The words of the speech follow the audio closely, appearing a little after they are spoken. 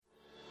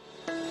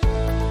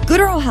Good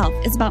oral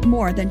health is about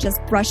more than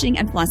just brushing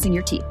and flossing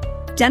your teeth.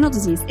 Dental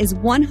disease is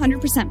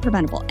 100%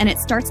 preventable, and it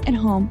starts at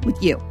home with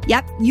you.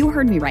 Yep, you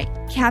heard me right.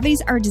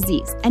 Cavities are a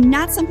disease, and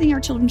not something our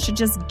children should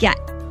just get.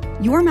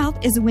 Your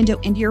mouth is a window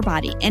into your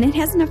body, and it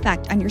has an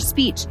effect on your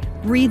speech,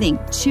 breathing,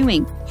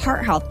 chewing,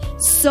 heart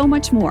health, so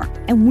much more,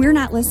 and we're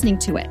not listening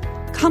to it.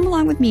 Come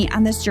along with me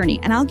on this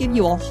journey, and I'll give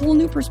you a whole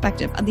new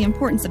perspective of the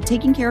importance of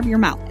taking care of your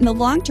mouth and the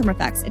long-term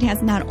effects it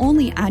has not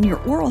only on your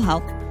oral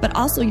health, but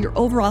also your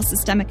overall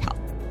systemic health.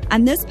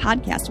 On this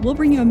podcast, we'll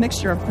bring you a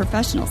mixture of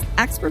professionals,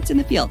 experts in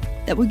the field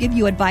that will give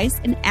you advice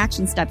and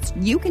action steps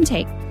you can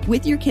take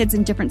with your kids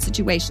in different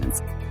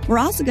situations. We're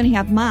also going to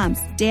have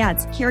moms,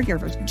 dads,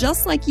 caregivers,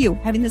 just like you,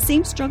 having the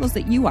same struggles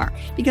that you are,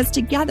 because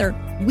together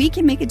we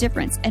can make a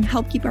difference and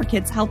help keep our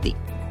kids healthy.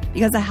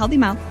 Because a healthy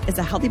mouth is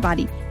a healthy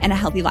body and a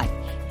healthy life.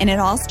 And it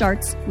all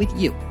starts with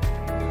you.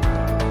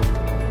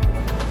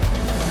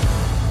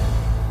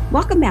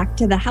 Welcome back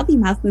to the Healthy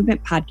Mouth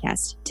Movement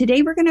podcast.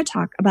 Today, we're going to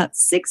talk about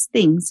 6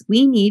 things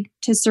we need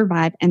to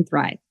survive and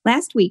thrive.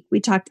 Last week,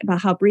 we talked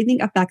about how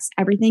breathing affects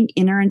everything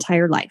in our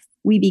entire life.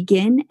 We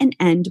begin and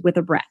end with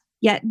a breath.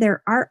 Yet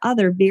there are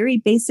other very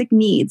basic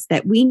needs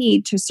that we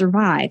need to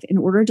survive in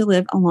order to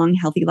live a long,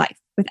 healthy life.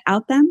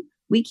 Without them,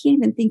 we can't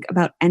even think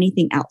about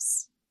anything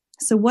else.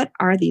 So what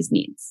are these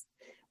needs?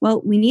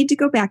 Well, we need to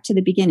go back to the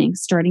beginning,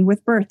 starting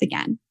with birth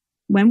again.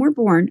 When we're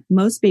born,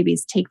 most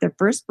babies take their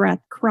first breath,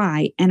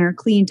 cry, and are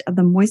cleaned of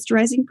the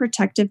moisturizing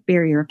protective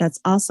barrier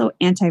that's also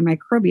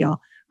antimicrobial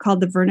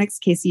called the vernix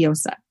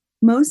caseosa.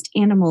 Most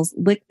animals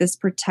lick this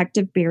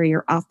protective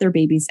barrier off their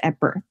babies at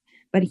birth,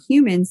 but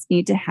humans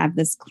need to have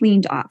this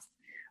cleaned off.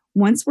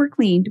 Once we're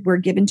cleaned, we're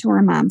given to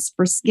our moms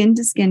for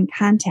skin-to-skin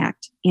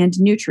contact and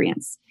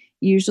nutrients,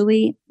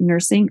 usually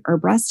nursing or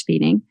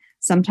breastfeeding,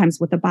 sometimes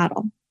with a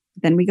bottle.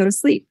 Then we go to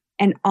sleep.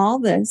 And all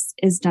this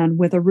is done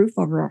with a roof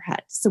over our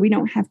head. So we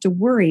don't have to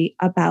worry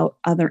about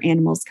other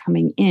animals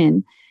coming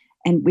in,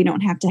 and we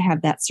don't have to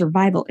have that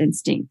survival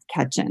instinct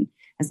catch in.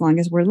 As long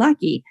as we're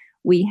lucky,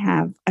 we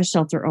have a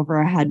shelter over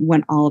our head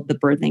when all of the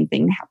birthing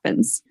thing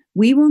happens.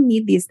 We will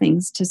need these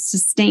things to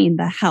sustain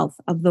the health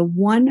of the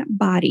one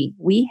body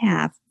we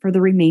have for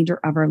the remainder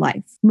of our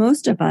life.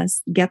 Most of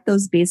us get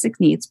those basic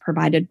needs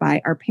provided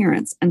by our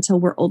parents until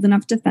we're old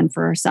enough to fend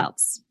for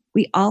ourselves.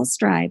 We all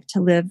strive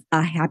to live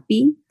a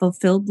happy,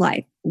 fulfilled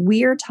life.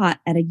 We are taught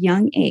at a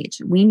young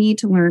age we need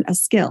to learn a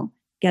skill,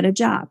 get a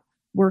job,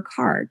 work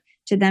hard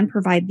to then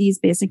provide these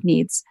basic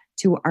needs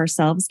to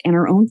ourselves and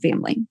our own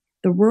family.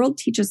 The world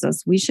teaches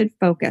us we should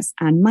focus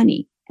on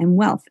money and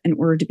wealth in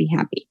order to be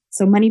happy.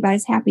 So money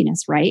buys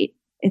happiness, right?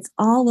 It's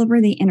all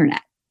over the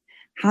internet.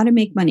 How to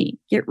make money,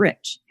 get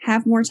rich,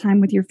 have more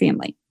time with your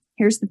family.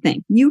 Here's the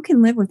thing. You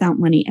can live without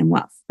money and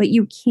wealth, but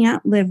you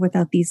can't live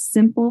without these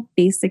simple,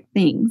 basic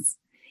things.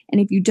 And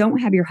if you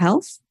don't have your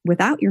health,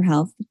 without your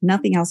health,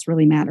 nothing else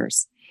really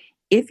matters.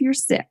 If you're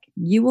sick,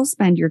 you will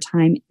spend your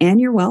time and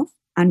your wealth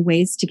on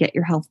ways to get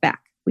your health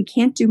back. We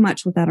can't do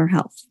much without our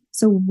health.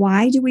 So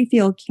why do we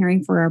feel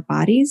caring for our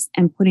bodies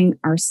and putting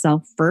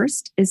ourselves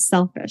first is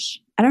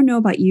selfish? I don't know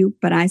about you,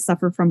 but I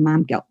suffer from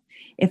mom guilt.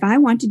 If I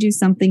want to do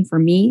something for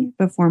me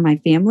before my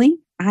family,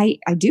 I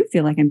do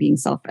feel like I'm being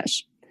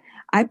selfish.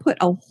 I put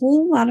a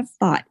whole lot of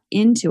thought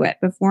into it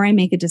before I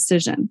make a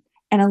decision.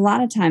 And a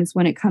lot of times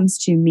when it comes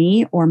to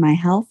me or my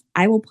health,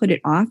 I will put it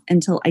off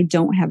until I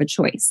don't have a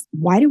choice.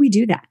 Why do we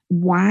do that?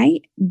 Why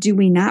do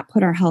we not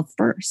put our health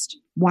first?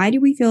 Why do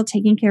we feel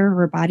taking care of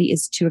our body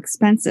is too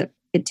expensive?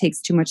 It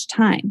takes too much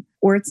time,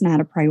 or it's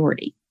not a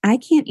priority? I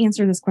can't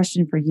answer this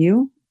question for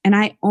you. And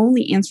I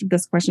only answered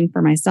this question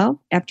for myself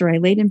after I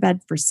laid in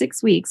bed for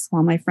 6 weeks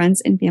while my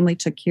friends and family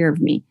took care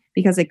of me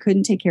because I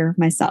couldn't take care of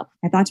myself.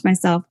 I thought to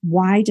myself,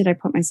 why did I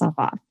put myself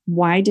off?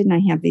 Why didn't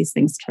I have these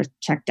things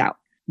checked out?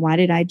 Why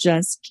did I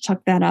just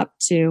chuck that up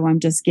to I'm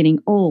just getting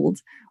old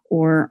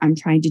or I'm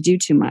trying to do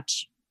too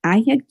much?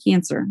 I had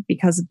cancer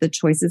because of the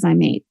choices I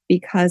made,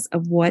 because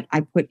of what I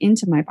put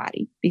into my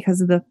body,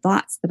 because of the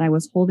thoughts that I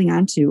was holding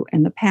on to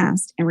in the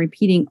past and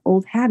repeating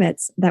old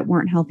habits that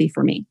weren't healthy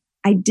for me.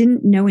 I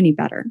didn't know any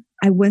better.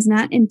 I was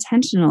not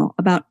intentional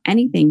about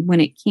anything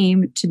when it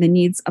came to the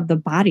needs of the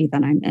body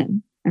that I'm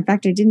in. In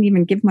fact, I didn't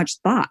even give much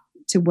thought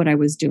to what I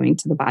was doing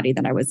to the body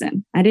that I was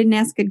in. I didn't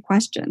ask good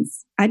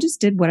questions. I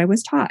just did what I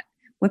was taught,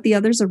 what the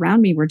others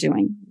around me were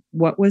doing,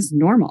 what was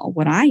normal,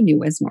 what I knew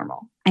was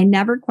normal. I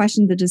never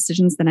questioned the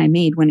decisions that I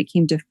made when it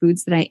came to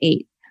foods that I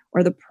ate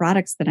or the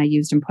products that I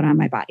used and put on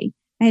my body.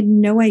 I had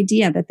no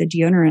idea that the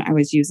deodorant I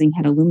was using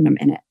had aluminum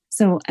in it.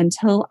 So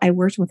until I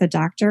worked with a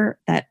doctor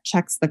that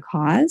checks the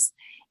cause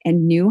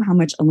and knew how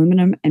much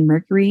aluminum and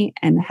mercury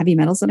and heavy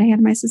metals that I had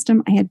in my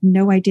system, I had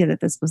no idea that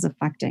this was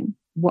affecting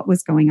what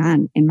was going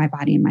on in my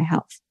body and my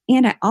health.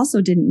 And I also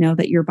didn't know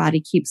that your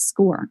body keeps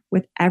score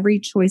with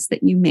every choice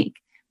that you make,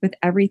 with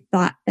every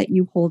thought that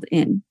you hold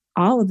in.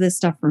 All of this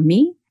stuff for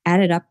me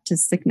added up to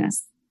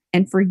sickness.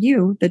 And for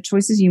you, the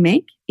choices you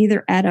make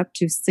either add up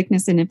to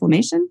sickness and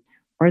inflammation,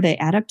 or they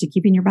add up to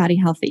keeping your body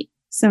healthy.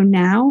 So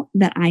now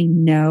that I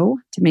know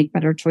to make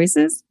better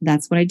choices,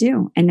 that's what I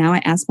do. And now I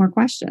ask more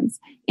questions.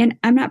 And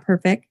I'm not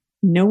perfect.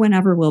 No one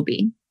ever will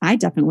be. I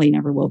definitely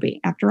never will be.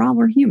 After all,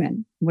 we're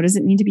human. What does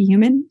it mean to be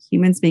human?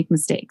 Humans make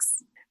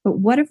mistakes. But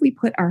what if we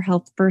put our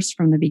health first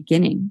from the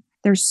beginning?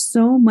 There's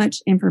so much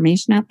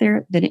information out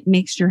there that it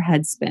makes your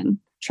head spin.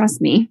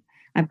 Trust me,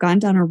 I've gone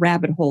down a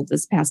rabbit hole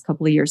this past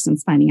couple of years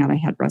since finding out I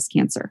had breast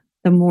cancer.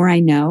 The more I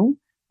know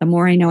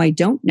I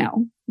don't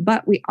know,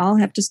 but we all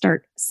have to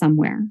start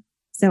somewhere.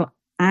 So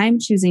I'm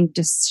choosing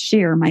to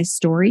share my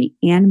story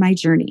and my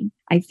journey.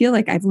 I feel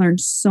like I've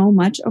learned so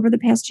much over the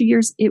past 2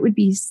 years. It would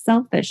be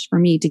selfish for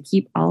me to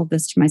keep all of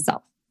this to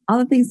myself. All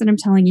the things that I'm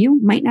telling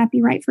you might not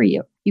be right for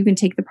you. You can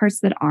take the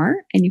parts that are,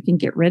 and you can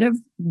get rid of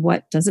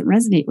what doesn't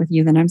resonate with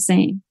you that I'm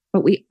saying.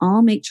 But we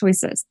all make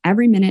choices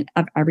every minute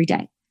of every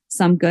day.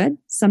 Some good,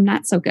 some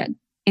not so good.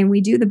 And we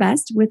do the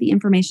best with the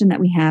information that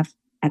we have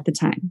at the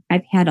time.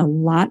 I've had a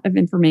lot of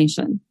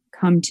information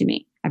come to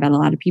me. I've had a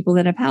lot of people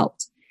that have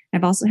helped.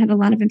 I've also had a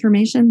lot of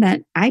information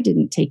that I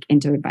didn't take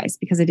into advice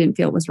because I didn't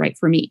feel it was right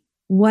for me.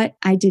 What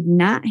I did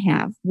not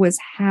have was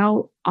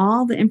how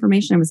all the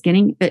information I was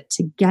getting fit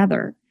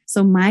together.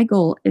 So my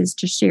goal is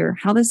to share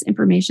how this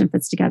information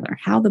fits together,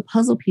 how the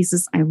puzzle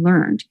pieces I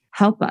learned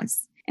help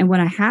us. And what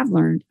I have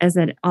learned is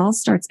that it all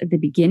starts at the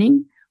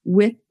beginning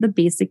with the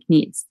basic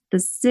needs, the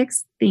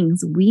 6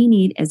 things we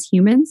need as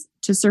humans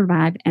to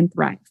survive and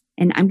thrive.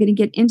 And I'm going to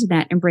get into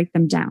that and break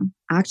them down.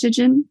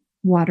 Oxygen,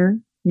 water,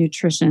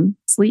 nutrition,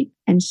 sleep,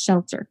 and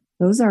shelter.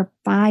 Those are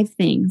 5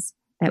 things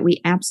that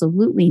we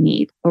absolutely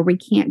need, or we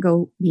can't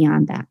go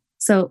beyond that.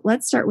 So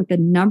let's start with the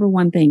number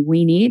 1 thing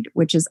we need,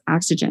 which is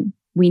oxygen.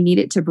 We need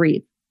it to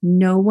breathe.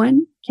 No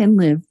one can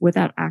live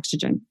without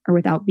oxygen or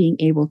without being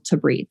able to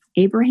breathe.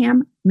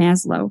 Abraham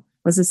Maslow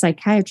was a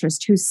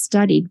psychiatrist who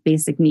studied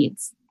basic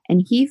needs,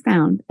 and he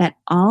found that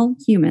all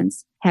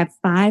humans have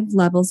 5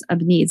 levels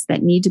of needs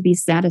that need to be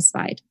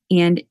satisfied.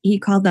 And he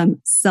called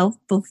them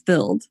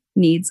self-fulfilled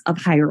needs of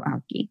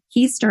hierarchy.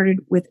 He started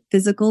with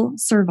physical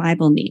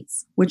survival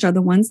needs, which are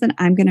the ones that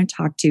I'm going to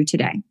talk to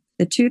today.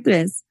 The truth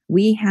is,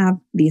 we have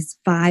these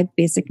 5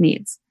 basic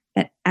needs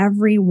that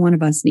every one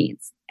of us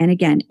needs. And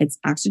again, it's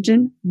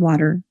oxygen,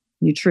 water,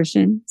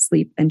 nutrition,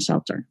 sleep, and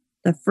shelter.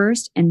 The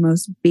first and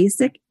most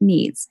basic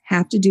needs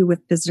have to do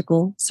with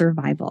physical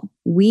survival.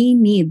 We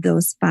need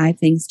those 5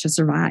 things to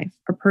survive.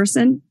 A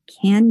person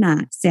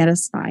cannot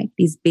satisfy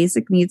these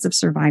basic needs of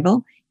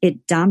survival.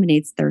 It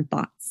dominates their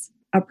thoughts.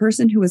 A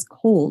person who is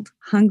cold,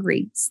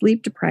 hungry,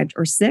 sleep deprived,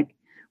 or sick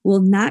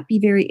will not be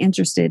very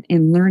interested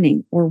in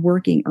learning or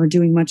working or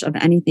doing much of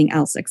anything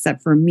else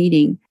except for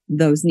meeting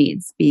those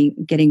needs,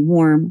 getting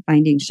warm,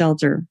 finding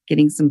shelter,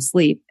 getting some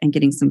sleep, and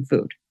getting some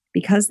food,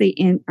 because they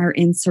are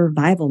in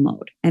survival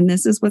mode. And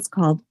this is what's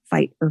called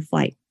fight or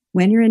flight.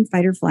 When you're in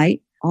fight or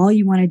flight, all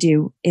you want to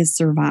do is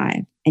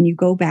survive. And you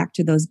go back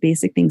to those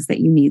basic things that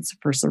you need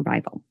for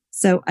survival.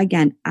 So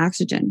again,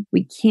 oxygen.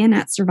 We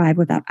cannot survive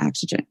without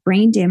oxygen.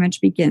 Brain damage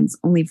begins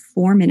only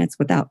 4 minutes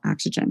without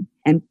oxygen,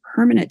 and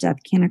permanent death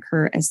can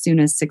occur as soon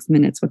as 6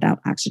 minutes without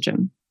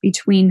oxygen.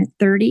 Between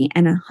 30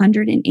 and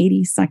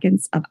 180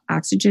 seconds of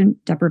oxygen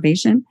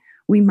deprivation,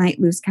 we might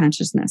lose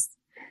consciousness.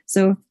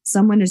 So if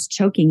someone is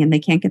choking and they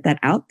can't get that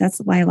out, that's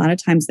why a lot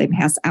of times they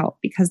pass out,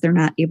 because they're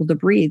not able to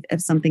breathe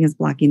if something is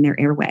blocking their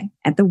airway.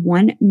 At the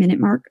 1 minute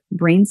mark,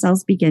 brain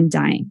cells begin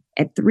dying.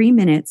 At 3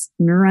 minutes,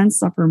 neurons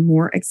suffer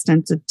more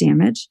extensive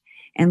damage,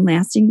 and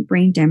lasting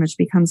brain damage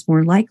becomes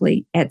more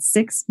likely. At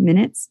 6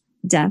 minutes,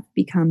 death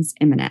becomes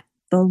imminent.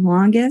 The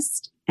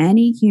longest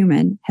any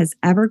human has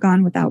ever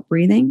gone without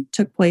breathing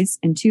took place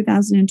in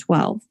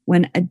 2012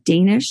 when a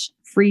Danish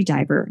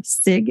freediver,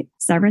 Sig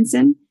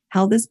Severinsen,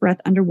 held his breath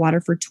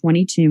underwater for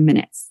 22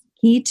 minutes.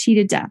 He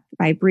cheated death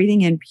by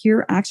breathing in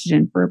pure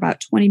oxygen for about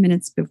 20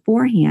 minutes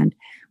beforehand,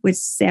 which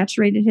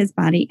saturated his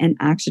body in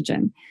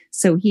oxygen,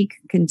 so he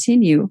could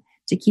continue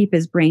to keep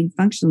his brain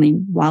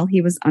functioning while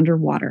he was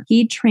underwater.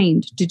 He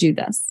trained to do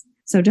this.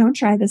 So don't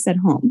try this at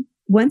home.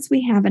 Once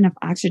we have enough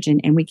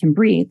oxygen and we can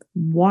breathe,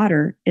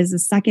 water is the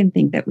second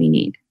thing that we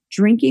need.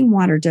 Drinking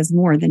water does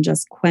more than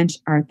just quench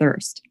our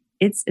thirst.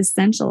 It's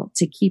essential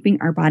to keeping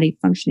our body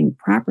functioning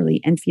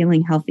properly and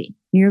feeling healthy.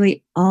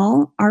 Nearly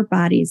all our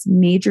body's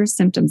major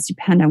symptoms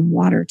depend on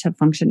water to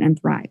function and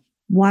thrive.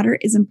 Water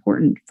is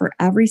important for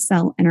every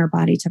cell in our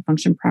body to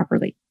function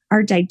properly.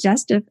 Our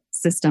digestive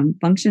system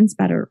functions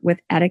better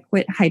with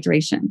adequate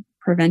hydration,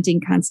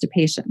 preventing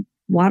constipation.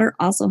 Water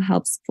also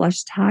helps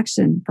flush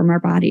toxin from our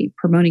body,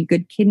 promoting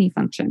good kidney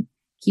function,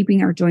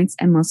 keeping our joints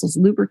and muscles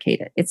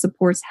lubricated. It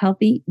supports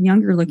healthy,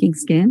 younger-looking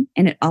skin,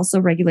 and it also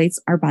regulates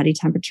our body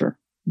temperature.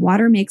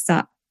 Water makes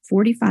up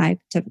 45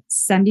 to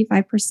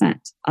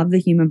 75% of the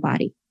human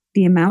body.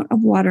 The amount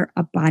of water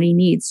a body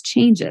needs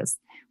changes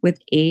with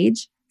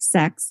age,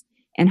 sex,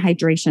 and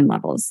hydration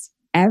levels.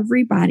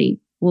 Every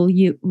body will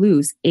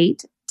lose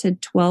 8 to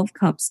 12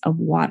 cups of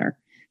water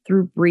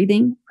through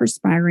breathing,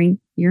 perspiring,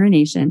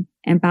 urination,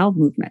 and bowel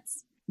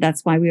movements.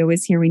 That's why we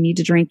always hear we need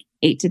to drink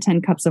 8 to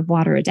 10 cups of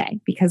water a day,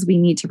 because we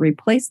need to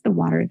replace the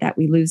water that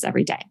we lose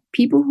every day.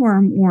 People who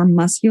are more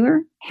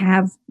muscular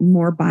have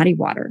more body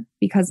water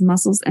because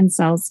muscles and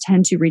cells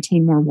tend to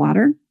retain more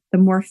water. The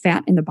more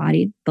fat in the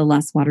body, the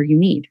less water you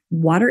need.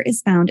 Water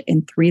is found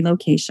in 3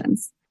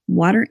 locations: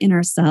 Water in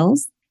our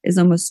cells is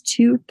almost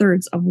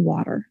 2/3 of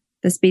water.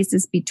 The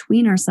spaces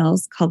between our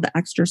cells, called the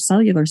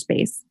extracellular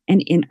space,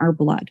 and in our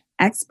blood.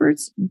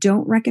 Experts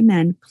don't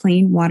recommend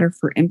plain water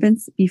for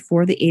infants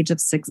before the age of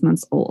 6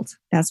 months old.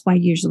 That's why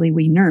usually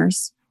we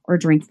nurse or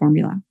drink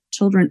formula.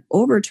 Children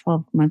over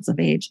 12 months of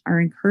age are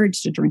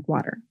encouraged to drink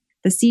water.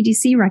 The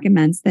CDC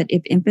recommends that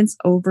if infants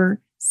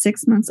over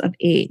 6 months of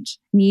age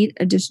need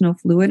additional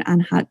fluid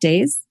on hot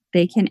days,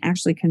 they can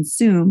actually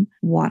consume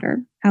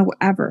water.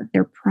 However,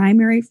 their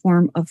primary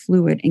form of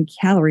fluid and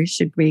calories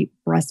should be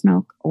breast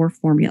milk or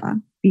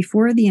formula.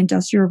 Before the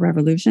Industrial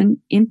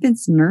Revolution,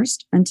 infants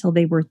nursed until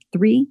they were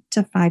 3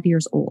 to 5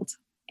 years old.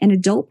 An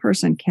adult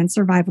person can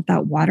survive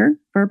without water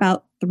for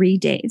about 3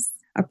 days.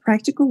 A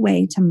practical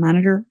way to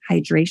monitor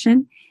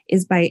hydration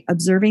is by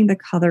observing the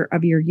color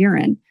of your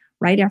urine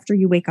right after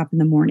you wake up in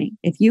the morning.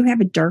 If you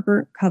have a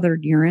darker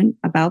colored urine,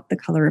 about the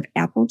color of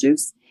apple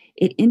juice,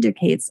 it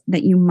indicates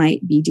that you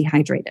might be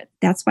dehydrated.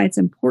 That's why it's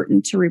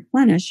important to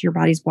replenish your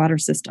body's water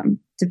system.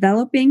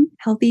 Developing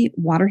healthy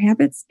water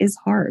habits is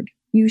hard.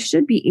 You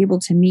should be able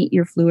to meet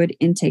your fluid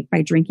intake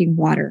by drinking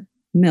water,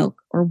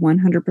 milk, or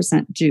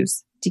 100%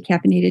 juice.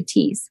 Decaffeinated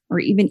teas, or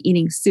even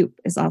eating soup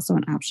is also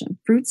an option.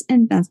 Fruits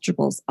and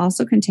vegetables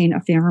also contain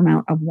a fair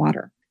amount of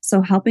water,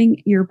 so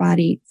helping your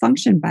body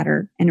function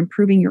better and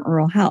improving your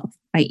oral health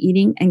by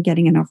eating and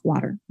getting enough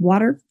water.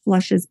 Water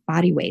flushes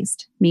body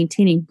waste,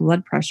 maintaining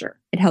blood pressure.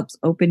 It helps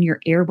open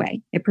your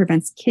airway. It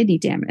prevents kidney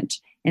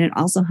damage, and it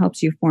also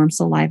helps you form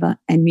saliva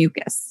and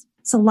mucus.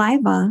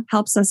 Saliva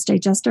helps us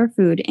digest our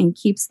food and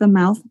keeps the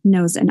mouth,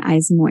 nose, and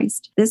eyes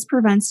moist. This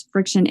prevents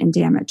friction and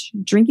damage.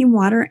 Drinking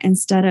water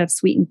instead of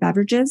sweetened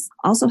beverages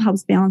also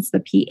helps balance the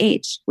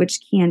pH,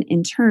 which can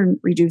in turn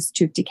reduce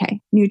tooth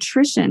decay.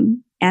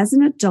 Nutrition. As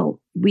an adult,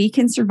 we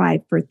can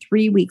survive for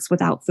 3 weeks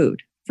without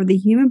food. For the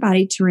human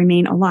body to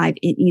remain alive,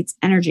 it needs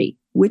energy,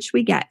 which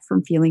we get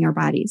from fueling our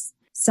bodies.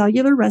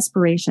 Cellular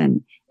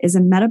respiration is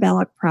a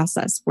metabolic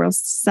process where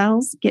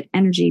cells get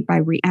energy by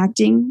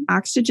reacting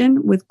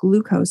oxygen with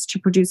glucose to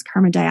produce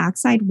carbon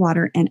dioxide,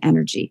 water, and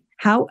energy.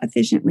 How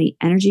efficiently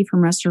energy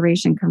from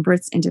respiration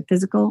converts into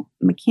physical,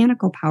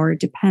 mechanical power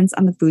depends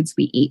on the foods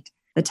we eat,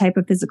 the type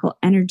of physical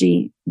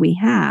energy we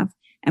have,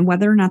 and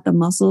whether or not the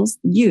muscles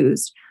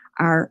used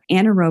are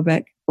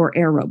anaerobic or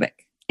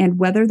aerobic, and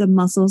whether the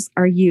muscles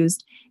are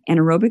used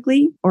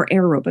anaerobically or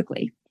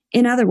aerobically.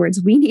 In other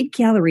words, we need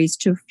calories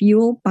to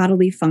fuel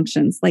bodily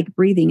functions like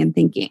breathing and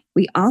thinking.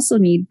 We also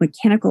need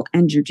mechanical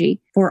energy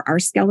for our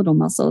skeletal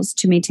muscles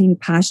to maintain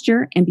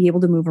posture and be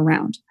able to move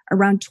around.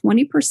 Around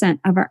 20%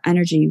 of our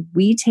energy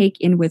we take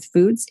in with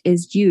foods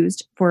is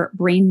used for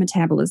brain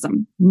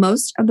metabolism.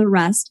 Most of the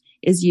rest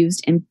is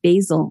used in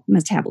basal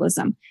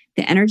metabolism,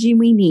 the energy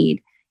we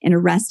need in a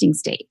resting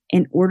state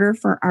in order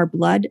for our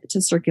blood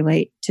to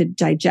circulate, to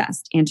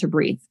digest, and to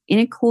breathe. In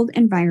a cold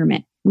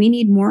environment, we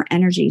need more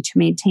energy to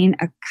maintain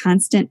a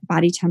constant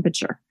body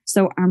temperature,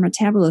 so our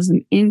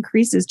metabolism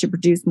increases to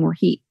produce more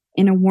heat.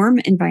 In a warm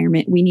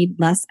environment, we need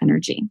less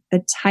energy.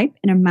 The type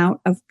and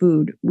amount of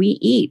food we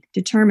eat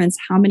determines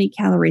how many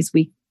calories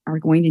we are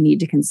going to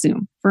need to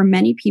consume. For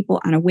many people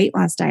on a weight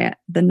loss diet,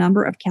 the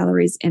number of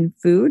calories in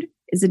food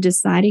is a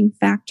deciding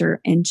factor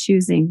in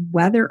choosing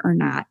whether or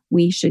not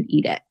we should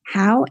eat it.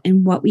 How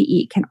and what we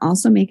eat can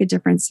also make a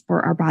difference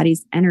for our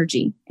body's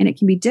energy, and it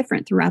can be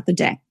different throughout the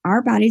day.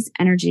 Our body's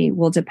energy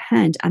will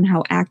depend on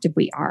how active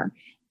we are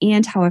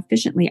and how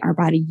efficiently our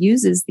body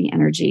uses the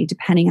energy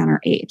depending on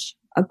our age.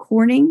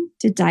 According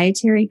to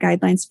Dietary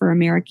Guidelines for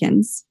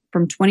Americans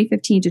from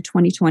 2015 to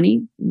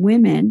 2020,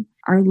 women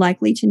are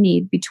likely to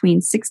need between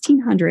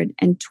 1,600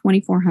 and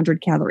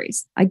 2,400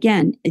 calories.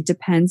 Again, it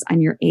depends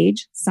on your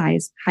age,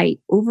 size, height,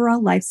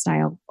 overall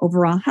lifestyle,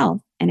 overall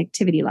health, and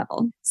activity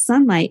level.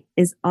 Sunlight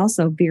is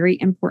also a very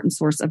important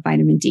source of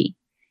vitamin D.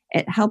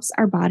 It helps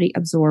our body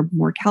absorb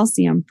more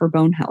calcium for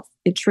bone health.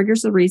 It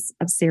triggers the release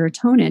of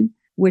serotonin,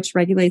 which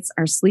regulates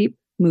our sleep,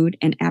 mood,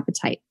 and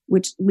appetite,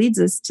 which leads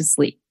us to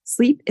sleep.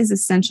 Sleep is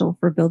essential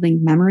for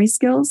building memory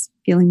skills,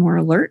 feeling more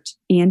alert,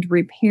 and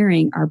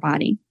repairing our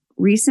body.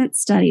 Recent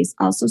studies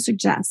also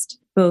suggest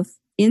both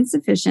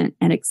insufficient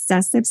and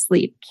excessive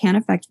sleep can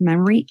affect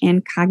memory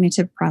and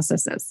cognitive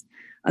processes.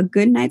 A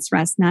good night's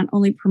rest not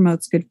only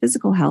promotes good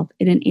physical health,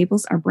 it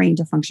enables our brain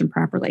to function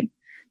properly.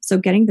 So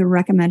getting the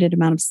recommended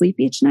amount of sleep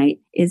each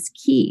night is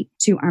key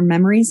to our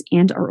memories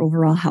and our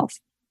overall health.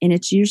 And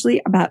it's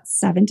usually about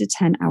 7 to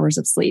 10 hours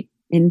of sleep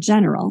in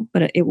general,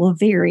 but it will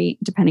vary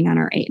depending on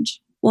our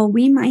age. While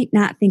we might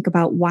not think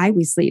about why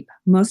we sleep,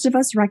 most of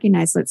us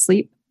recognize that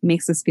sleep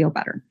makes us feel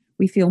better.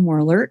 We feel more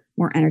alert,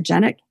 more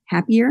energetic,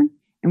 happier,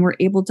 and we're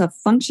able to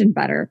function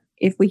better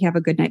if we have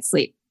a good night's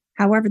sleep.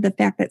 However, the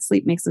fact that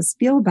sleep makes us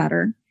feel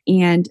better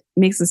and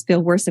makes us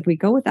feel worse if we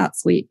go without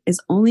sleep is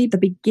only the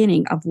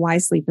beginning of why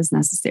sleep is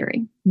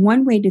necessary.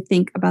 One way to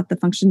think about the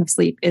function of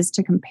sleep is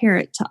to compare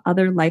it to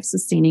other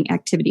life-sustaining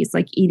activities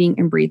like eating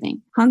and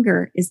breathing.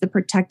 Hunger is the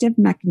protective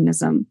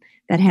mechanism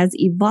that has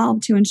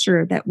evolved to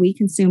ensure that we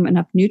consume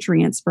enough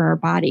nutrients for our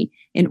body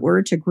in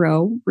order to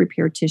grow,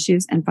 repair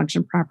tissues, and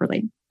function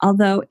properly.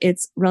 Although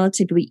it's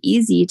relatively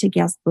easy to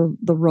guess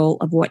the role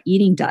of what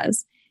eating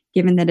does,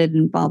 given that it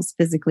involves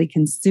physically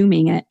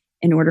consuming it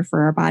in order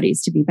for our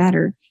bodies to be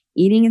better,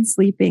 eating and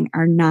sleeping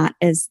are not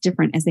as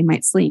different as they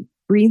might seem.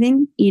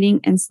 Breathing, eating,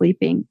 and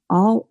sleeping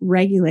all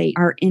regulate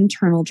our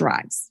internal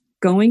drives.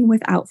 Going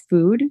without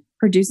food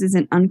produces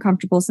an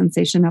uncomfortable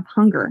sensation of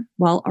hunger,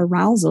 while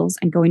arousals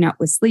and going out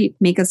with sleep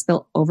make us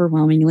feel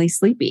overwhelmingly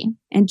sleepy.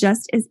 And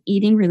just as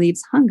eating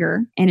relieves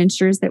hunger and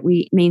ensures that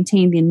we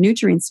maintain the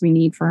nutrients we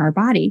need for our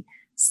body,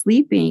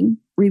 sleeping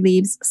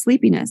relieves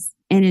sleepiness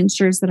and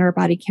ensures that our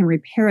body can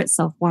repair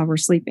itself while we're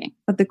sleeping.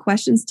 But the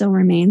question still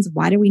remains,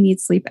 why do we need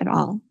sleep at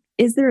all?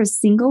 Is there a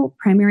single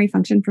primary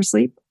function for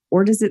sleep,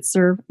 or does it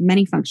serve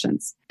many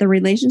functions? The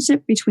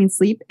relationship between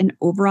sleep and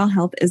overall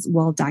health is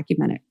well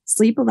documented.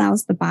 Sleep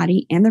allows the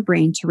body and the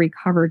brain to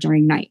recover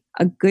during night.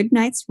 A good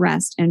night's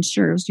rest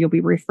ensures you'll be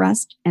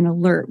refreshed and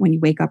alert when you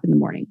wake up in the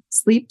morning.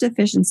 Sleep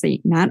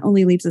deficiency not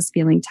only leaves us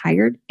feeling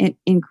tired, it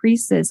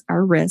increases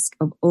our risk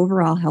of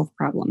overall health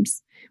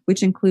problems,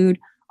 which include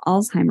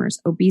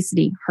Alzheimer's,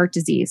 obesity, heart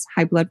disease,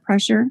 high blood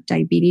pressure,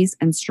 diabetes,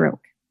 and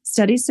stroke.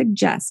 Studies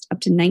suggest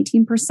up to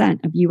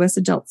 19% of U.S.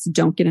 adults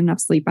don't get enough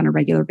sleep on a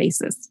regular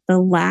basis. The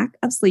lack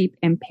of sleep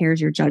impairs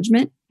your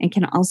judgment and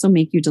can also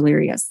make you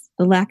delirious.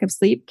 The lack of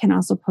sleep can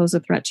also pose a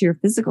threat to your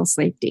physical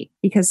safety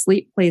because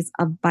sleep plays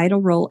a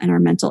vital role in our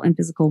mental and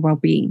physical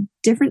well-being.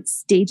 Different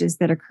stages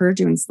that occur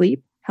during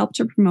sleep help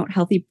to promote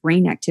healthy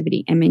brain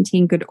activity and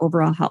maintain good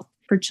overall health.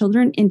 For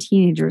children and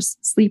teenagers,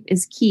 sleep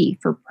is key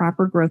for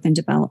proper growth and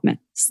development.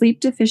 Sleep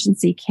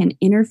deficiency can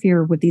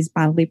interfere with these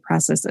bodily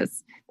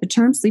processes. The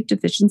term sleep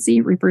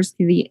deficiency refers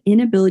to the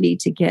inability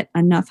to get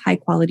enough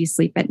high-quality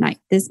sleep at night.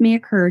 This may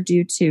occur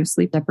due to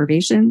sleep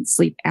deprivation,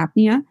 sleep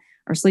apnea,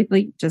 or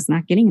simply just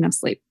not getting enough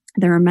sleep.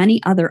 There are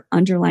many other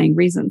underlying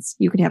reasons.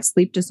 You could have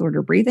sleep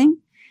disorder breathing.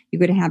 You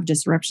could have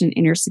disruption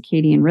in your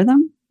circadian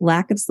rhythm.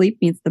 Lack of sleep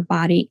means the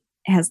body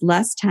has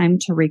less time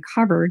to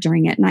recover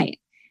during at night.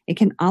 It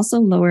can also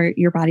lower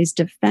your body's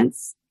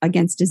defense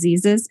against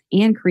diseases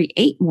and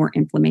create more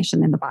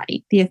inflammation in the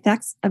body. The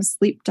effects of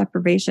sleep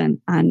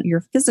deprivation on your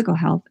physical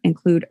health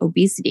include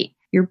obesity.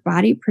 Your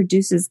body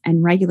produces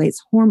and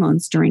regulates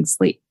hormones during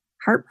sleep.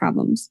 Heart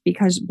problems,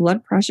 because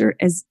blood pressure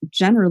is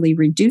generally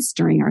reduced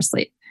during our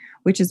sleep,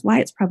 which is why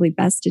it's probably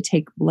best to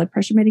take blood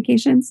pressure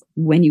medications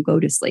when you go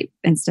to sleep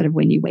instead of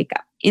when you wake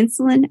up.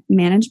 Insulin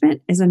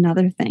management is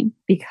another thing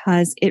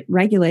because it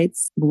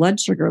regulates blood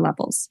sugar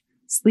levels.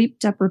 Sleep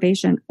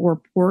deprivation or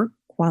poor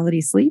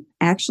quality sleep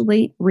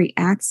actually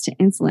reacts to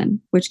insulin,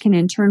 which can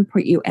in turn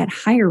put you at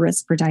higher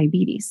risk for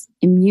diabetes.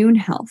 Immune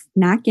health.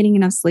 Not getting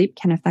enough sleep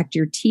can affect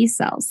your T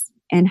cells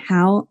and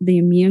how the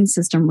immune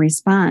system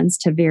responds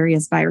to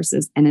various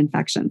viruses and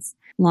infections.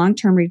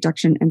 Long-term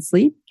reduction in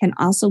sleep can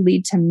also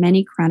lead to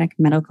many chronic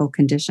medical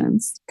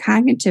conditions.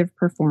 Cognitive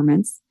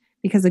performance,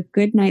 because a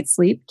good night's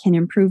sleep can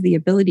improve the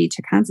ability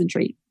to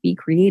concentrate, be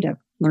creative,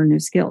 learn new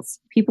skills.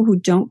 People who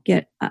don't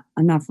get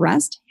enough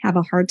rest have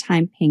a hard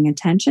time paying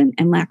attention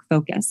and lack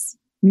focus.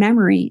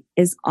 Memory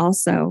is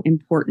also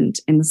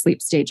important in the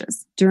sleep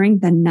stages. During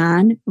the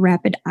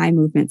non-rapid eye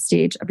movement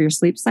stage of your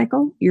sleep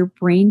cycle, your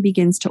brain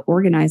begins to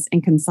organize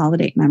and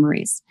consolidate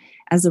memories.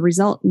 As a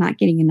result, not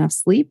getting enough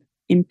sleep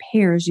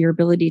impairs your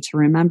ability to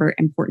remember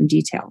important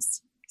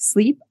details.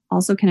 Sleep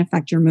also can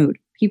affect your mood.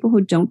 People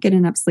who don't get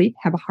enough sleep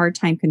have a hard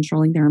time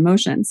controlling their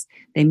emotions.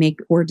 They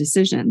make poor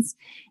decisions,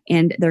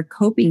 and their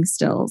coping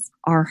skills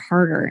are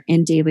harder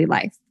in daily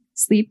life.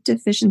 Sleep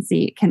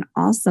deficiency can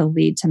also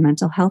lead to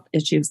mental health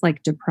issues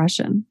like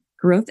depression.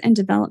 Growth and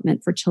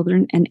development for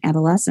children and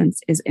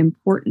adolescents is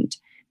important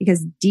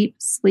because deep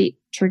sleep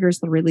triggers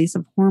the release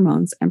of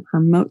hormones and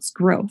promotes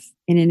growth,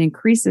 and it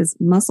increases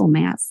muscle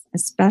mass,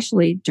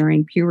 especially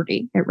during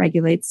puberty. It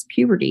regulates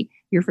puberty,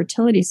 your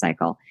fertility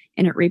cycle,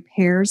 and it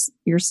repairs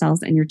your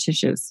cells and your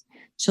tissues.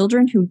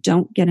 Children who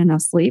don't get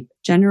enough sleep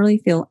generally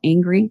feel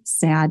angry,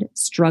 sad,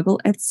 struggle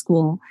at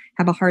school,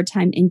 have a hard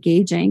time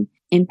engaging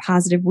in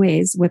positive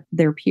ways with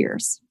their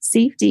peers.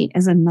 Safety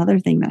is another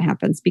thing that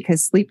happens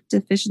because sleep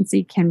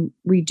deficiency can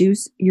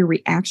reduce your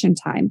reaction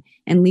time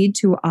and lead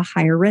to a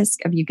higher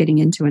risk of you getting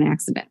into an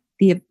accident.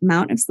 The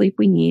amount of sleep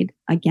we need,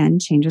 again,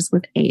 changes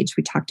with age.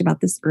 We talked about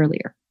this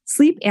earlier.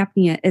 Sleep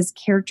apnea is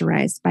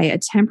characterized by a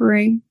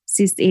temporary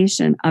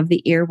cessation of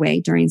the airway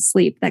during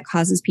sleep that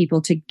causes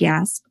people to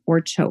gasp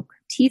or choke.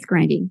 Teeth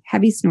grinding,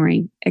 heavy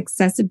snoring,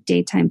 excessive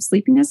daytime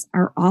sleepiness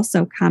are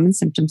also common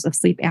symptoms of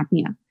sleep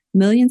apnea.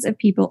 Millions of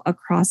people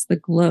across the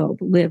globe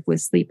live with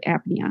sleep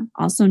apnea,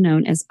 also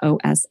known as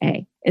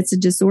OSA. It's a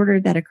disorder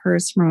that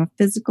occurs from a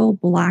physical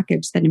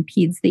blockage that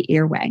impedes the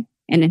airway,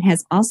 and it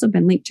has also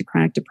been linked to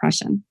chronic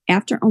depression.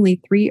 After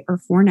only 3 or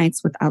 4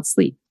 nights without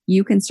sleep,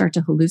 you can start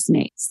to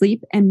hallucinate.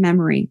 Sleep and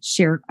memory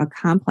share a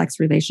complex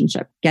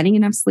relationship. Getting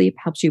enough sleep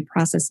helps you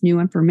process new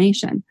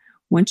information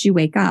once you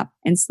wake up,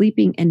 and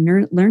sleeping and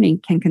learning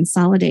can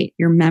consolidate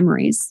your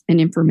memories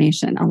and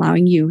information,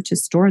 allowing you to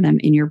store them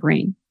in your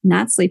brain.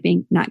 Not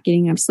sleeping, not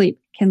getting enough sleep,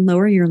 can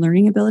lower your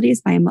learning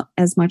abilities by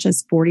as much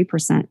as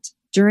 40%.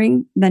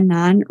 During the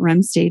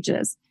non-REM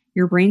stages,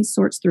 your brain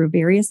sorts through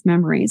various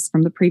memories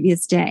from the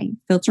previous day,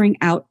 filtering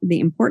out the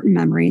important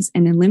memories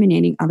and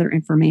eliminating other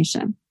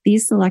information.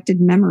 These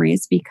selected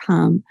memories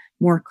become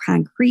more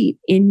concrete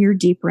in your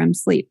deep REM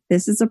sleep.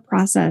 This is a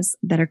process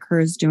that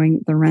occurs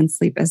during the REM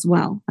sleep as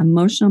well.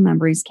 Emotional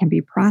memories can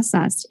be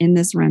processed in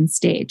this REM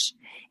stage,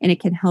 and it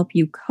can help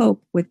you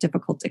cope with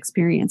difficult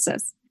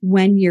experiences.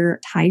 When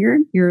you're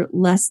tired, you're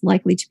less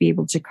likely to be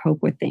able to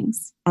cope with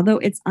things. Although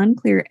it's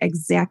unclear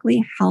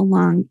exactly how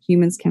long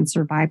humans can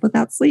survive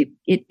without sleep,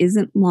 it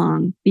isn't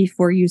long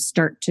before you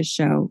start to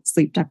show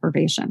sleep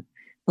deprivation.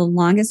 The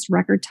longest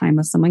record time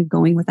of someone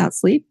going without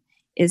sleep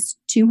is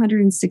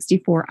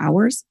 264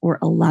 hours or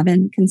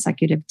 11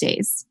 consecutive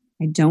days.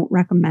 I don't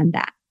recommend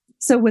that.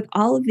 So with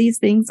all of these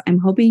things, I'm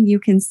hoping you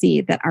can see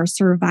that our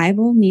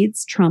survival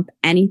needs trump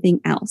anything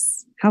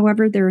else.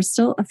 However, there are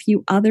still a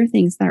few other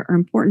things that are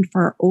important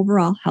for our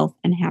overall health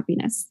and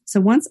happiness. So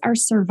once our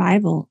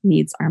survival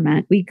needs are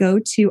met, we go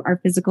to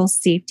our physical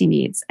safety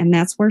needs, and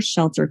that's where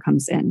shelter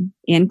comes in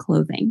and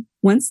clothing.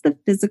 Once the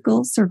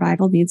physical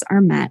survival needs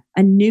are met,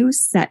 a new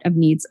set of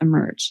needs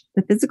emerge.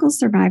 The physical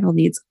survival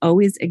needs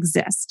always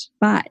exist,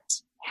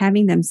 but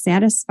having them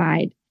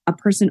satisfied, a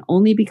person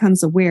only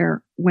becomes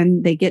aware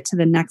when they get to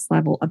the next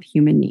level of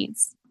human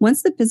needs.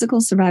 Once the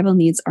physical survival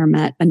needs are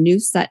met, a new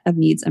set of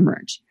needs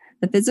emerge.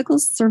 The physical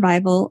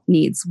survival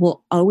needs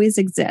will always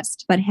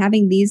exist, but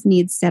having these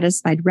needs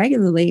satisfied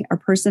regularly, a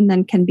person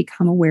then can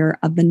become aware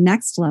of the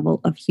next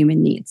level of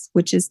human needs,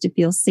 which is to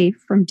feel safe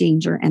from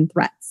danger and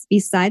threats.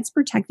 Besides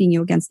protecting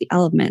you against the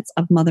elements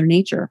of Mother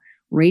Nature,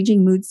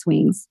 raging mood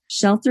swings,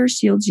 shelter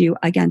shields you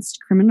against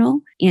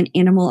criminal and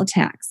animal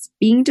attacks.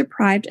 Being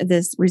deprived of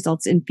this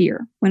results in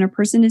fear. When a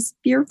person is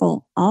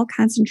fearful, all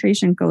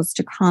concentration goes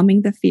to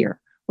calming the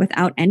fear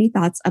without any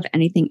thoughts of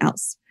anything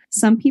else.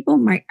 Some people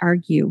might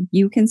argue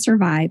you can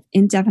survive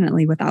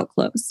indefinitely without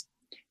clothes.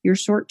 Your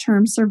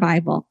short-term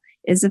survival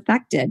is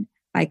affected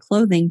by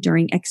clothing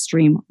during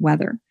extreme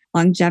weather.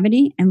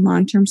 Longevity and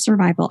long-term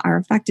survival are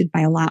affected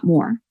by a lot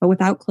more, but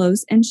without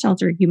clothes and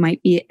shelter, you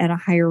might be at a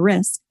higher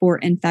risk for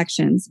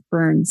infections,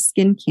 burns,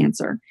 skin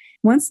cancer.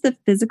 Once the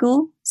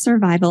physical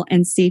survival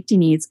and safety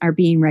needs are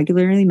being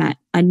regularly met,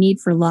 a need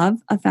for love,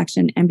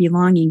 affection, and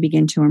belonging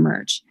begin to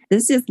emerge.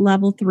 This is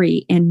level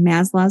 3 in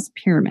Maslow's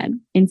pyramid.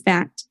 In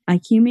fact,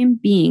 human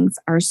beings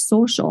are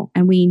social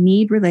and we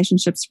need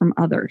relationships from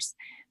others.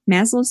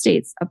 Maslow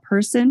states a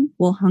person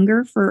will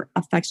hunger for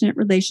affectionate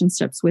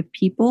relationships with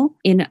people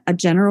in a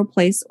general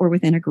place or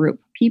within a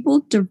group.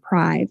 People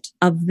deprived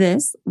of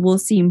this will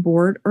seem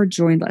bored or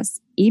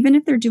joyless, even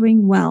if they're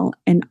doing well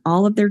in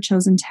all of their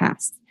chosen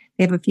tasks.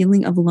 They have a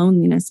feeling of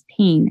loneliness,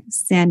 pain,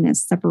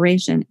 sadness,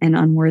 separation, and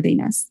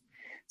unworthiness.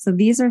 So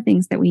these are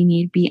things that we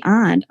need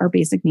beyond our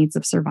basic needs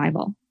of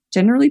survival.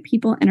 Generally,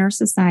 people in our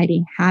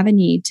society have a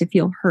need to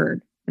feel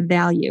heard,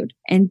 valued,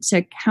 and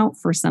to count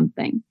for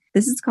something.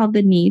 This is called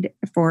the need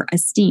for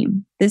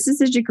esteem. This is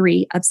a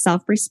degree of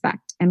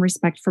self-respect and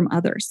respect from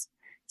others.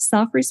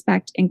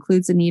 Self-respect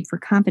includes a need for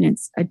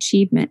confidence,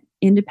 achievement,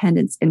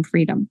 independence, and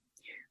freedom.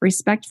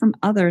 Respect from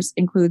others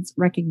includes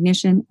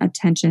recognition,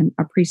 attention,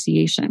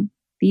 appreciation.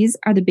 These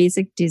are the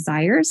basic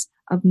desires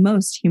of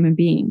most human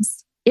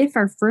beings. If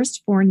our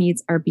first 4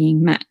 needs are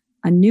being met,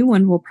 a new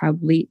one will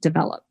probably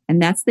develop,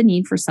 and that's the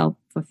need for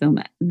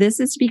self-fulfillment. This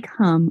is to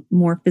become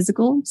more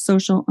physical,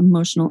 social,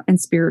 emotional, and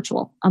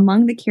spiritual.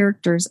 Among the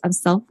characters of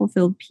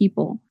self-fulfilled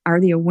people are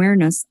the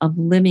awareness of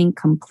living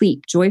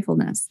complete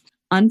joyfulness,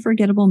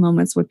 unforgettable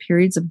moments with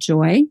periods of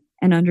joy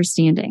and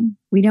understanding.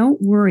 We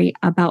don't worry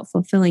about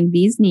fulfilling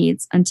these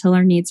needs until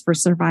our needs for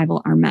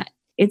survival are met.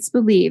 It's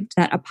believed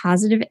that a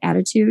positive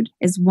attitude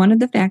is one of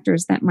the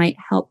factors that might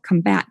help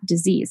combat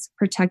disease,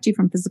 protect you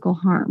from physical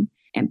harm,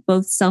 and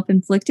both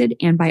self-inflicted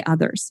and by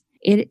others.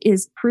 It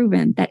is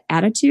proven that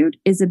attitude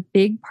is a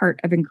big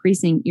part of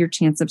increasing your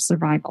chance of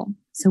survival.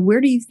 So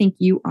where do you think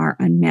you are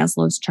on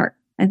Maslow's chart?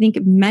 I think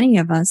many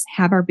of us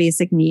have our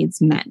basic needs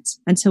met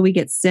until we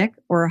get sick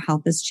or our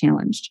health is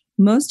challenged.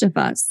 Most of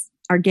us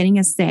are getting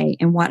a say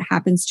in what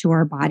happens to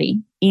our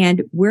body,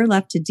 and we're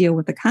left to deal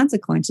with the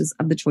consequences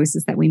of the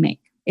choices that we make.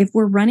 If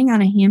we're running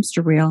on a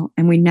hamster wheel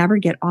and we never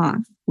get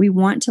off, we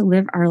want to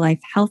live our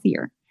life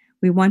healthier.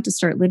 We want to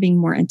start living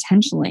more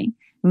intentionally.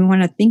 We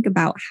want to think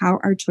about how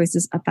our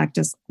choices affect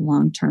us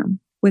long term.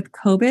 With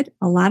COVID,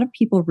 a lot of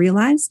people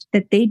realized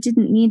that they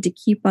didn't need to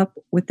keep up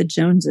with the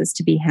Joneses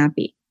to be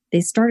happy.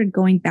 They started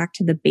going back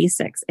to the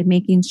basics and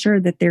making sure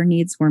that their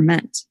needs were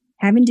met.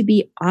 Having to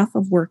be off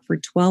of work for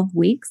 12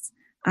 weeks,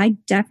 I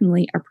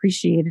definitely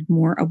appreciated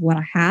more of what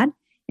I had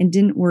and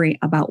didn't worry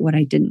about what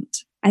I didn't.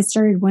 I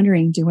started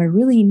wondering, do I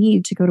really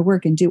need to go to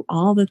work and do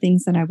all the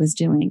things that I was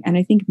doing? And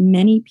I think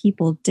many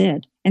people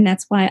did. And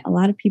that's why a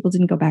lot of people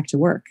didn't go back to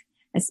work,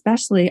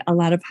 especially a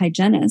lot of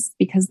hygienists,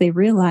 because they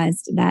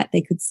realized that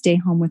they could stay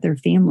home with their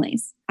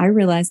families. I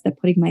realized that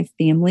putting my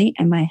family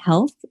and my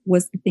health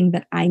was the thing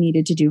that I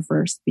needed to do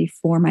first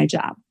before my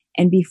job.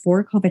 And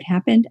before COVID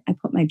happened, I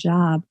put my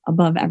job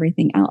above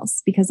everything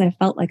else because I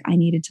felt like I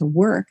needed to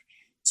work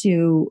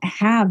to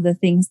have the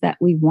things that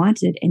we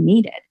wanted and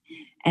needed.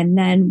 And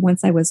then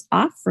once I was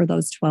off for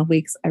those 12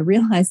 weeks, I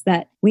realized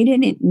that we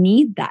didn't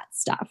need that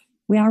stuff.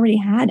 We already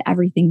had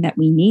everything that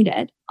we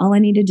needed. All I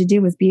needed to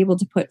do was be able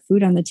to put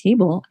food on the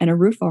table and a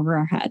roof over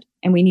our head,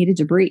 and we needed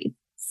to breathe.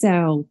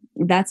 So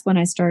that's when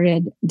I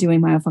started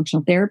doing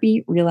myofunctional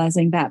therapy,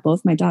 realizing that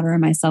both my daughter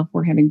and myself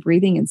were having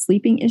breathing and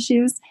sleeping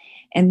issues.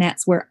 And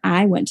that's where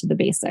I went to the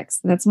basics.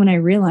 That's when I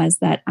realized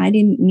that I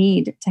didn't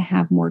need to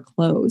have more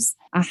clothes.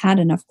 I had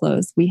enough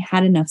clothes. We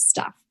had enough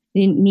stuff. I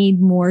didn't need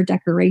more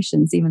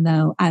decorations, even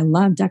though I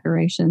love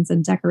decorations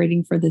and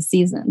decorating for the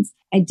seasons.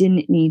 I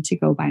didn't need to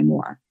go buy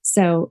more.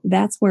 So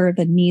that's where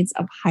the needs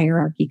of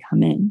hierarchy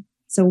come in.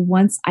 So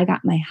once I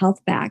got my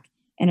health back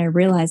and I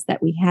realized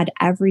that we had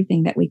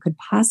everything that we could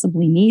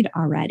possibly need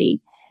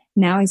already,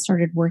 now I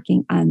started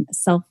working on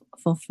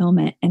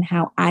self-fulfillment and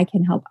how I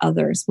can help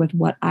others with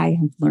what I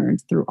have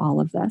learned through all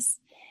of this.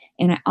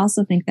 And I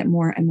also think that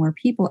more and more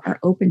people are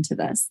open to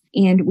this.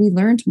 And we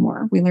learned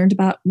more. We learned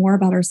more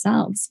about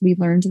ourselves. We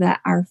learned that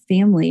our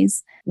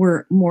families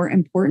were more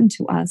important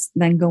to us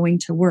than going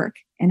to work.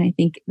 And I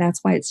think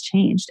that's why it's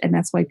changed. And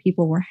that's why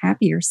people were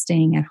happier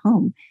staying at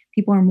home.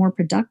 People are more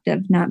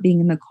productive not being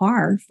in the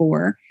car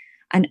for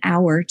an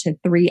hour to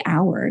 3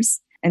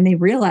 hours. And they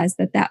realized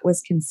that that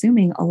was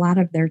consuming a lot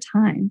of their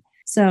time.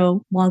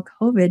 So while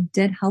COVID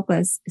did help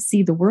us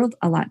see the world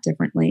a lot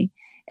differently,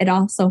 it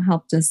also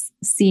helped us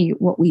see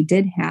what we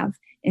did have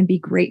and be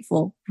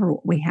grateful for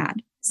what we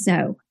had.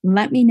 So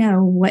let me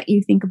know what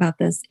you think about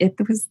this, if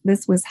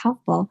this was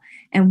helpful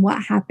and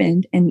what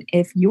happened and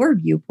if your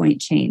viewpoint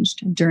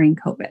changed during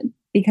COVID.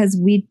 Because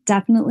we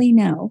definitely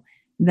know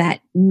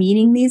that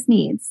meeting these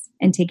needs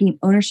and taking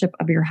ownership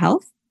of your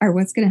health are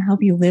what's going to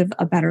help you live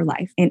a better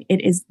life. And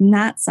it is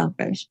not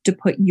selfish to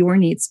put your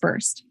needs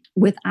first.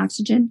 With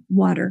oxygen,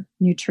 water,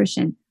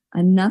 nutrition,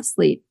 enough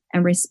sleep,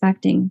 and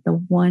respecting the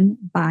one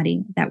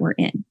body that we're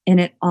in. And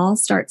it all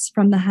starts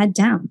from the head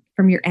down,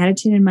 from your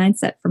attitude and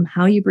mindset, from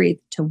how you breathe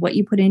to what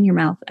you put in your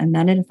mouth. And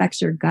then it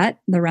affects your gut,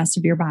 the rest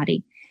of your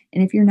body.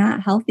 And if you're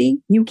not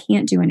healthy, you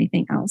can't do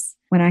anything else.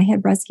 When I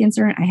had breast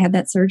cancer and I had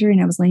that surgery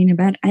and I was laying in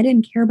bed, I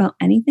didn't care about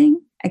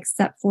anything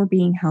except for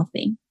being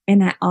healthy.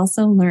 And I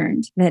also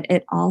learned that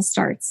it all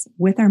starts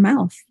with our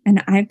mouth.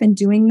 And I've been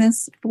doing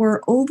this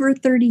for over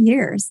 30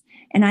 years.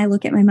 And I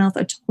look at my mouth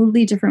a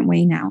totally different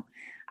way now.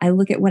 I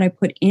look at what I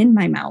put in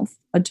my mouth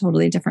a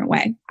totally different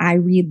way. I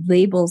read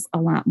labels a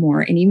lot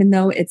more. And even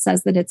though it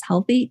says that it's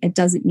healthy, it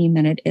doesn't mean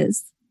that it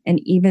is. And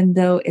even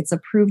though it's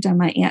approved on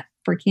my aunt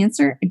for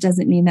cancer, it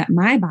doesn't mean that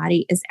my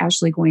body is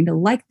actually going to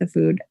like the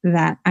food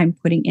that I'm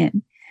putting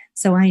in.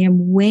 So I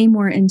am way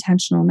more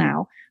intentional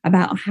now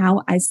about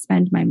how I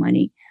spend my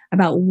money,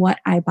 about what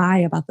I buy,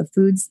 about the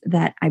foods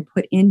that I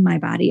put in my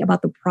body,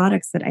 about the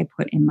products that I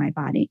put in my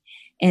body.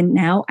 And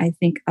now I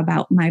think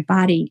about my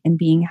body and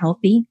being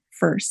healthy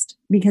first,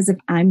 because if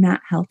I'm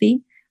not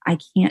healthy, I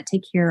can't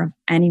take care of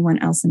anyone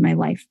else in my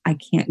life. I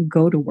can't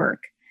go to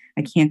work.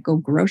 I can't go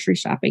grocery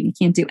shopping. I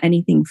can't do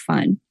anything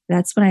fun.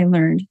 That's what I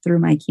learned through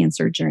my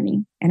cancer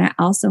journey. And I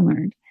also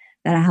learned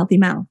that a healthy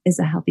mouth is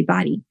a healthy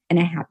body and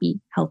a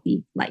happy,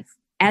 healthy life.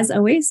 As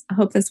always, I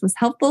hope this was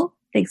helpful.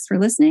 Thanks for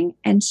listening,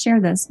 and share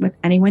this with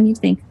anyone you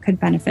think could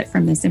benefit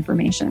from this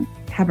information.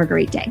 Have a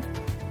great day.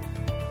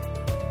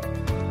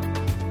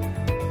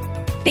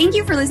 Thank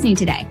you for listening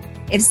today.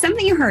 If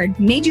something you heard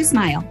made you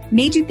smile,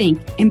 made you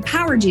think,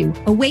 empowered you,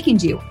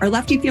 awakened you, or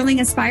left you feeling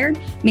inspired,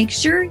 make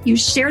sure you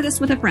share this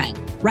with a friend.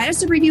 Write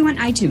us a review on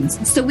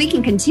iTunes so we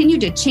can continue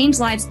to change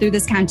lives through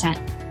this content.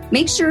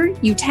 Make sure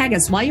you tag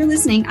us while you're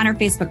listening on our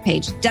Facebook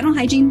page, Dental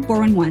Hygiene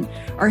 411,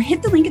 or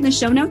hit the link in the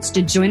show notes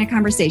to join a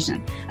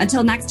conversation.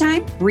 Until next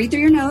time, breathe through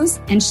your nose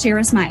and share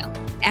a smile.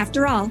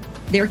 After all,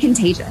 they're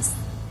contagious.